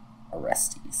kill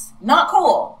Orestes. Not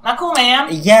cool. Not cool, man.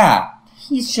 Yeah.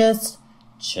 He's just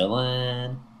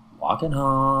chilling, walking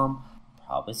home,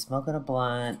 probably smoking a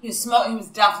blunt. He was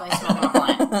definitely smoking a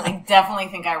blunt. I definitely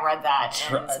think I read that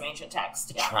in some ancient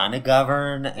text. Yeah. Trying to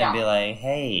govern and be like,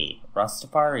 hey,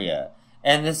 Rastafaria.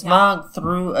 And this monk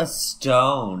threw a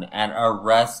stone at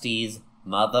Orestes'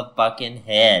 motherfucking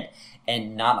head.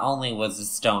 And not only was the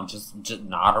stone just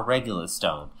not a regular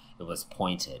stone, it was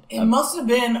pointed. It must have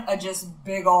been a just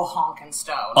big old honking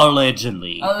stone.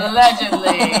 Allegedly.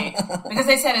 Because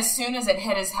they said as soon as it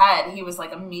hit his head, he was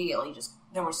immediately just,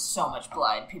 there was so much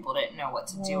blood. People didn't know what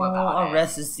to do about it.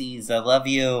 Orestes, I love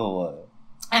you.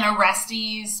 And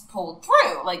Orestes pulled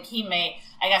through. I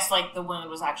guess the wound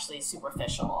was actually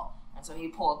superficial. And so he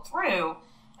pulled through.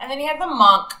 And then he had the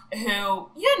monk who,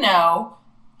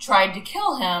 tried to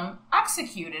kill him,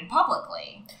 executed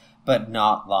publicly. But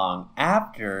not long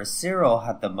after, Cyril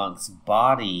had the monk's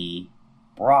body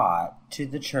brought to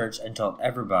the church and told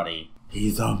everybody,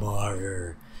 he's a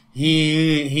martyr.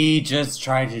 He just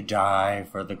tried to die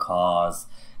for the cause.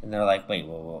 And they're like, wait,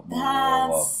 whoa.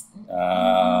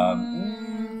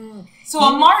 So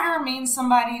a martyr means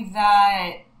somebody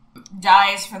that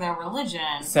dies for their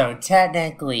religion. So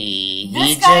technically,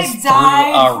 he just threw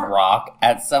a rock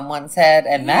at someone's head,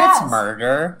 and that's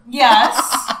murder. Yes.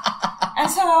 And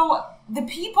so the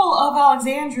people of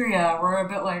Alexandria were a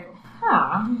bit like,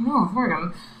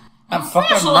 friggin'. A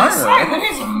fucking murder.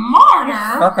 He's a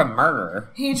martyr. Fucking murder.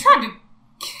 He tried to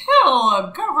kill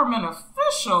a government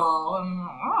official.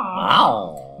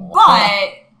 Wow.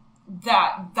 But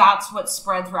that's what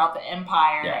spread throughout the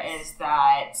empire is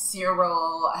that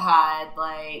Cyril had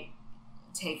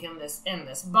taken this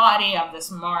body of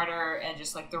this martyr and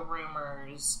just the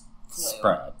rumors flew.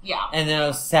 Spread. Yeah. And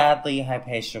then sadly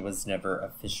Hypatia was never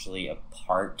officially a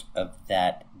part of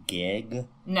that gig.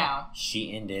 No.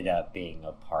 She ended up being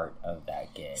a part of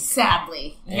that gig.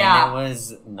 Sadly. And it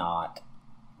was not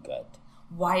good.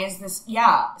 Why is this...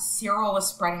 Cyril was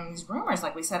spreading these rumors,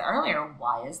 like we said earlier.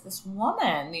 Why is this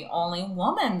woman the only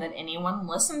woman that anyone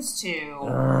listens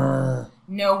to?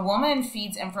 No woman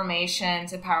feeds information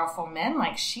to powerful men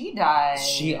like she does.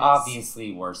 She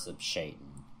obviously worships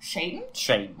Satan. Satan?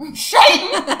 Satan.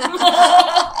 Satan!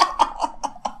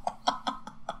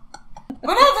 But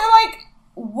no, they're like,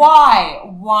 why?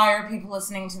 Why are people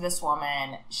listening to this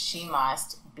woman? She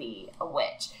must be a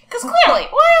witch. Because clearly,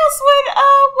 what else would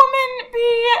a woman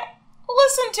be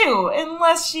listened to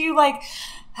unless she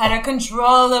had a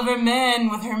control over men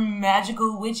with her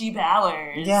magical witchy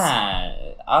powers?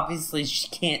 Yeah, obviously she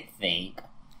can't think.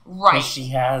 Right. Because she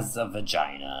has a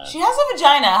vagina. She has a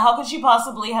vagina. How could she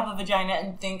possibly have a vagina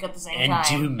and think at the same time? And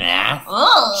do math?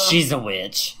 Ugh. She's a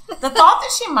witch. The thought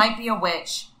that she might be a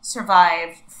witch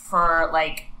survived for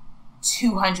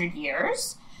 200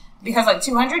 years. Because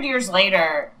 200 years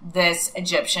later, this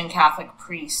Egyptian Catholic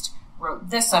priest wrote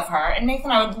this of her. And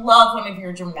Nathan, I would love one of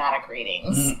your dramatic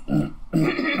readings.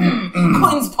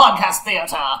 Queen's Podcast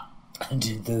Theater. And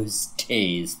in those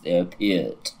days there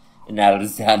appeared in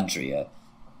Alexandria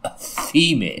a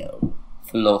female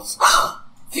philosopher.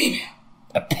 Female.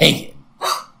 A pagan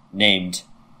named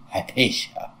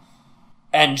Hypatia.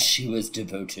 And she was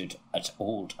devoted at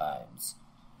all times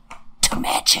to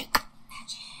magic.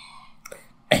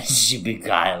 And she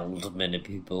beguiled many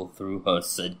people through her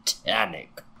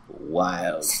satanic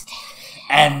wiles.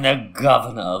 And the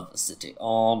governor of the city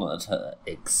honored her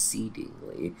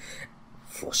exceedingly,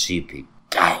 for she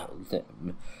beguiled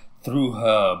them through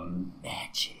her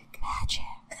magic. Magic.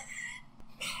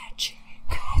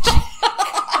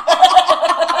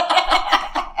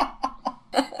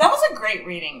 That was a great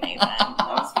reading, Nathan. That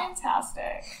was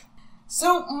fantastic.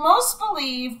 So, most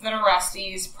believe that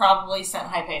Orestes probably sent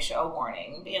Hypatia a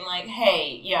warning, being like,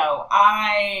 hey,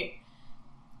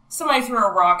 somebody threw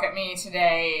a rock at me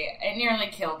today, it nearly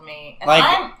killed me,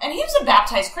 and he was a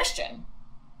baptized Christian.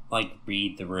 Like,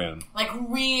 read the room. Like,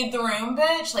 read the room,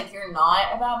 bitch. Like, you're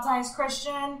not a baptized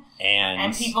Christian.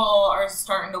 And people are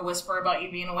starting to whisper about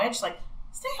you being a witch. Like,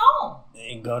 stay home.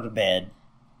 And go to bed.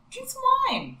 Drink some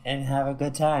wine. And have a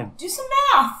good time. Do some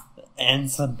math. And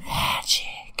some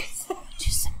magic. Do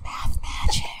some math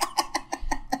magic.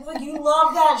 Like, you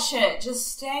love that shit. Just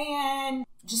stay in.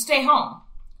 Just stay home.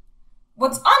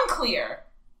 What's unclear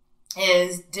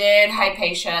is, did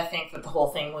Hypatia think that the whole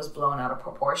thing was blown out of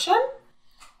proportion?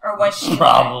 Or was she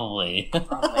Probably.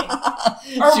 Probably.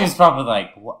 She was probably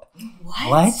like, what?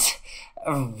 What?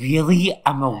 Really?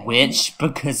 I'm a witch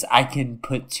because I can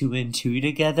put 2 and 2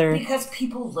 together? Because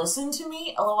people listen to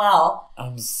me? LOL.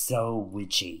 I'm so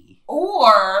witchy.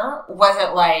 Or was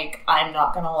it like, I'm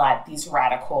not going to let these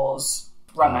radicals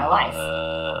run my life?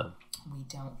 We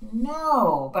don't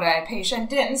know. But Hypatia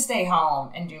didn't stay home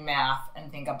and do math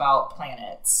and think about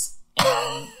planets.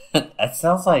 And it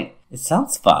sounds fun. It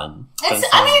sounds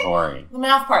boring. The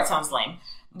math part sounds lame.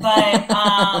 But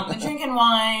the drinking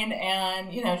wine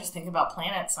and, just thinking about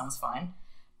planets sounds fun.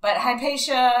 But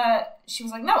Hypatia, she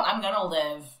was like, no, I'm going to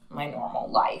live my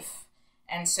normal life.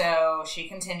 And so she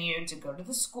continued to go to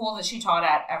the school that she taught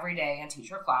at every day and teach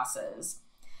her classes.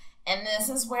 And this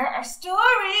is where our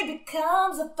story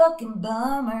becomes a fucking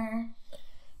bummer.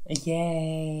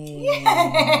 Yay.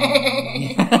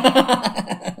 Yay.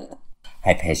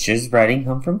 Hypatia's riding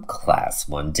home from class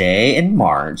one day in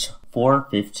March,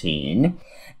 4:15.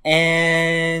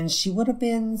 And she would have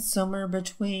been somewhere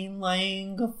between,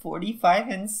 45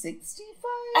 and 65.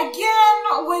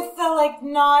 Again, with the,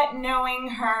 not knowing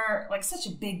her, such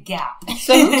a big gap.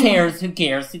 So who cares? Who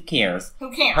cares?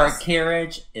 Her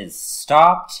carriage is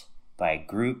stopped by a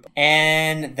group,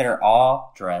 and they're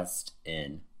all dressed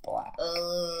in black.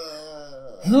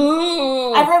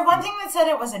 I've read one thing that said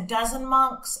it was 12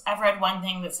 monks. I've read one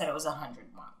thing that said it was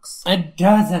 100 monks. It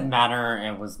doesn't matter.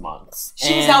 It was monks.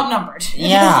 She was outnumbered.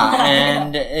 Yeah,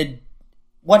 and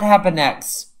what happened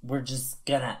next? We're just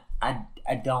gonna...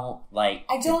 I don't like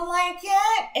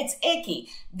it. It's icky.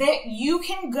 That you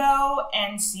can go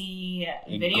and see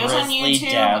videos on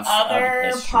YouTube,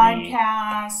 other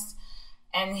podcasts,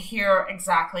 and hear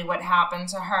exactly what happened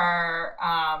to her.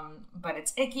 But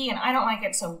it's icky, and I don't like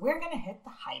it. So we're gonna hit the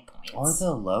high points or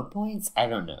the low points. I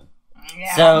don't know.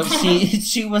 Yeah. So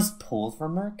she was pulled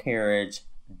from her carriage,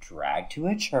 dragged to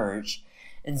a church,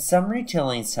 and some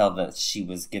retellings tell that she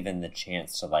was given the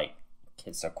chance to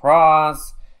kiss a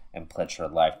cross and pledge her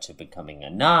life to becoming a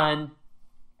nun,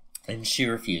 and she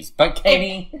refused. But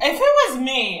Katie, if it was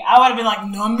me, I would have been like,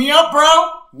 "Nun me up, bro."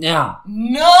 Yeah,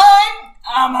 nun.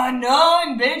 I'm a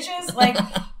nun, bitches.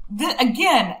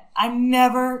 Again, I'm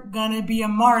never gonna be a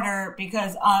martyr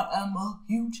because I am a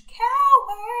huge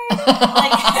coward.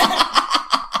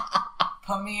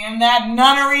 Put me in that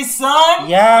nunnery, son.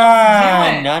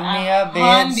 Yeah, nun me up,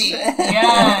 bitch.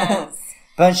 Yes.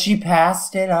 But she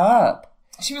passed it up.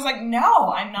 She was like,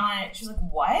 no, I'm not. She was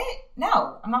like, what?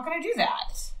 No, I'm not going to do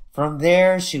that. From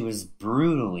there, she was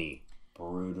brutally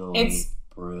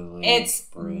It's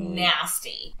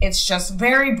nasty. It's just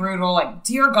very brutal.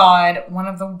 Dear God, one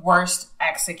of the worst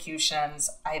executions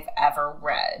I've ever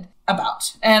read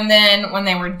about. And then when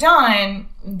they were done,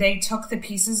 they took the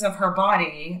pieces of her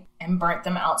body and burnt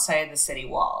them outside the city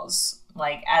walls.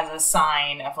 As a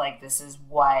sign of, this is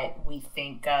what we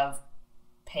think of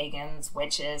pagans,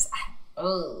 witches.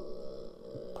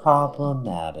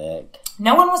 Problematic.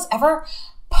 No one was ever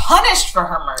punished for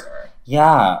her murder.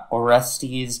 Yeah,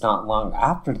 Orestes not long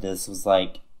after this was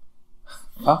like,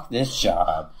 fuck this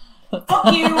job.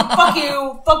 Fuck you, fuck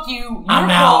you, fuck you. I'm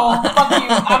out. Fuck you,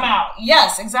 I'm out.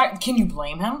 Yes, exactly. Can you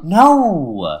blame him?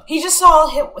 No. He just saw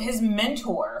his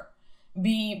mentor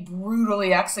be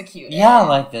brutally executed.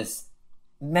 Yeah, this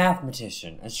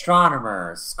mathematician,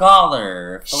 astronomer,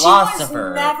 scholar, philosopher. She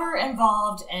was never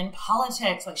involved in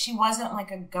politics. Like, she wasn't like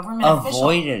a government official.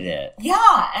 Avoided it.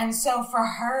 Yeah, and so for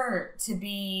her to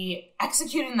be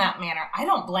executed in that manner, I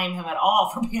don't blame him at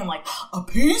all for being like, a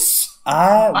piece?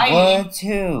 I would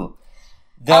too.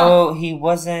 Though he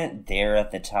wasn't there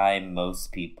at the time,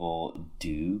 most people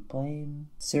do blame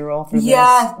Cyril for this.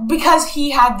 Yeah, because he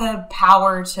had the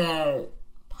power to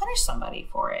punish somebody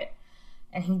for it.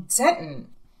 And he didn't.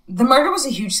 The murder was a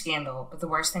huge scandal, but the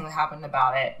worst thing that happened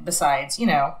about it, besides,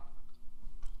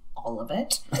 all of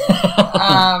it,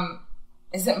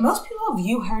 is that most people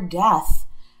view her death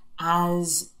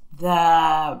as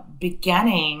the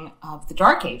beginning of the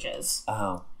Dark Ages.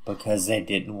 Oh, because they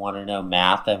didn't want to know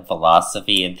math and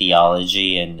philosophy and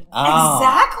theology and... Oh.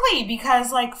 Exactly,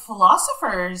 because,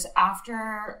 philosophers,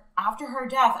 after her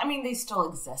death, I mean, they still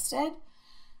existed.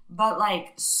 But,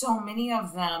 so many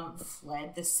of them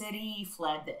fled the city,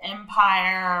 fled the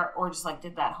empire, or just,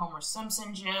 did that Homer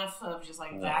Simpson gif of just,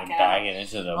 bagging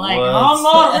into the woods. I'm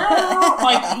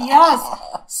not here! Yes.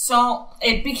 So,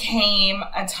 it became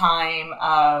a time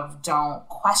of don't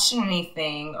question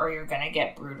anything or you're gonna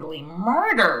get brutally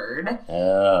murdered.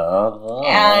 Oh.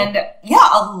 And, yeah,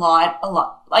 a lot.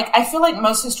 I feel like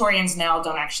most historians now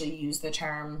don't actually use the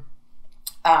term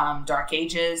Dark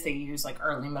Ages. They use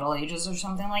early Middle Ages or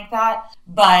something like that.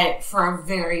 But for a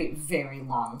very, very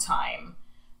long time,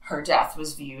 her death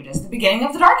was viewed as the beginning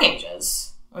of the Dark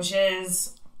Ages, which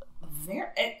is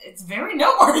it's very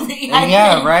noteworthy.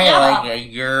 Yeah, right.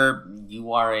 Yeah.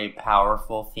 You are a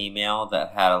powerful female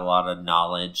that had a lot of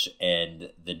knowledge,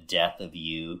 and the death of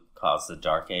you caused the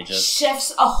Dark Ages.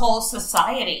 Shifts a whole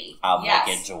society. I'll make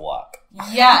it to walk.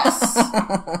 Yes.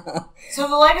 So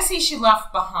the legacy she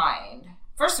left behind.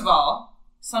 First of all,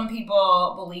 some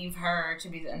people believe her to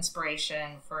be the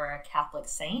inspiration for a Catholic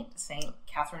saint, Saint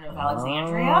Catherine of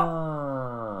Alexandria.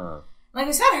 Oh. Like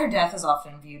we said, her death is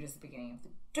often viewed as the beginning of the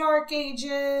Dark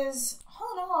Ages.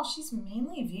 All in all, she's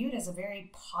mainly viewed as a very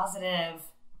positive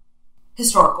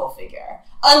historical figure,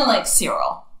 unlike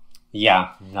Cyril. Yeah,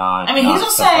 he's a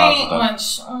saint, but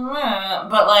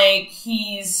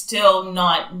he's still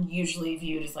not usually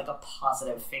viewed as a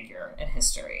positive figure in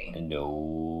history.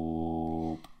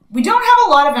 Nope. We don't have a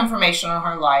lot of information on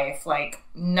her life,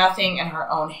 nothing in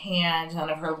her own hand, none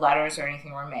of her letters or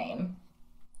anything remain.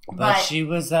 But she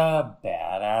was a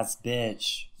badass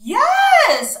bitch.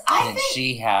 Yes! I think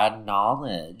she had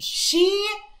knowledge. She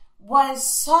was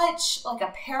such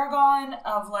a paragon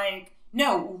of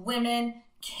women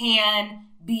can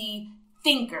be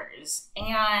thinkers.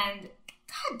 And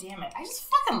god damn it, I just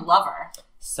fucking love her.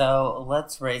 So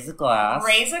let's raise a glass.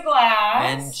 Raise a glass.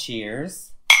 And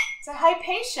cheers. To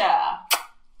Hypatia.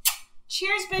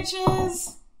 Cheers,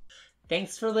 bitches.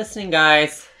 Thanks for listening,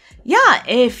 guys. Yeah,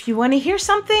 if you want to hear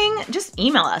something, just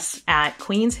email us at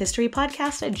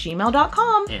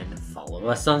queenshistorypodcast@gmail.com. And follow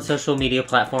us on social media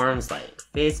platforms like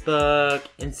Facebook,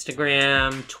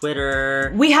 Instagram,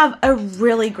 Twitter. We have a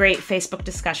really great Facebook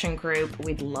discussion group.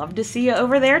 We'd love to see you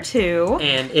over there, too.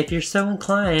 And if you're so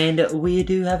inclined, we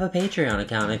do have a Patreon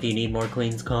account if you need more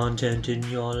Queens content in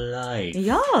your life.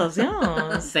 Yes.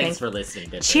 Thanks for listening,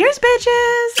 bitches. Cheers,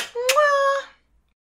 bitches!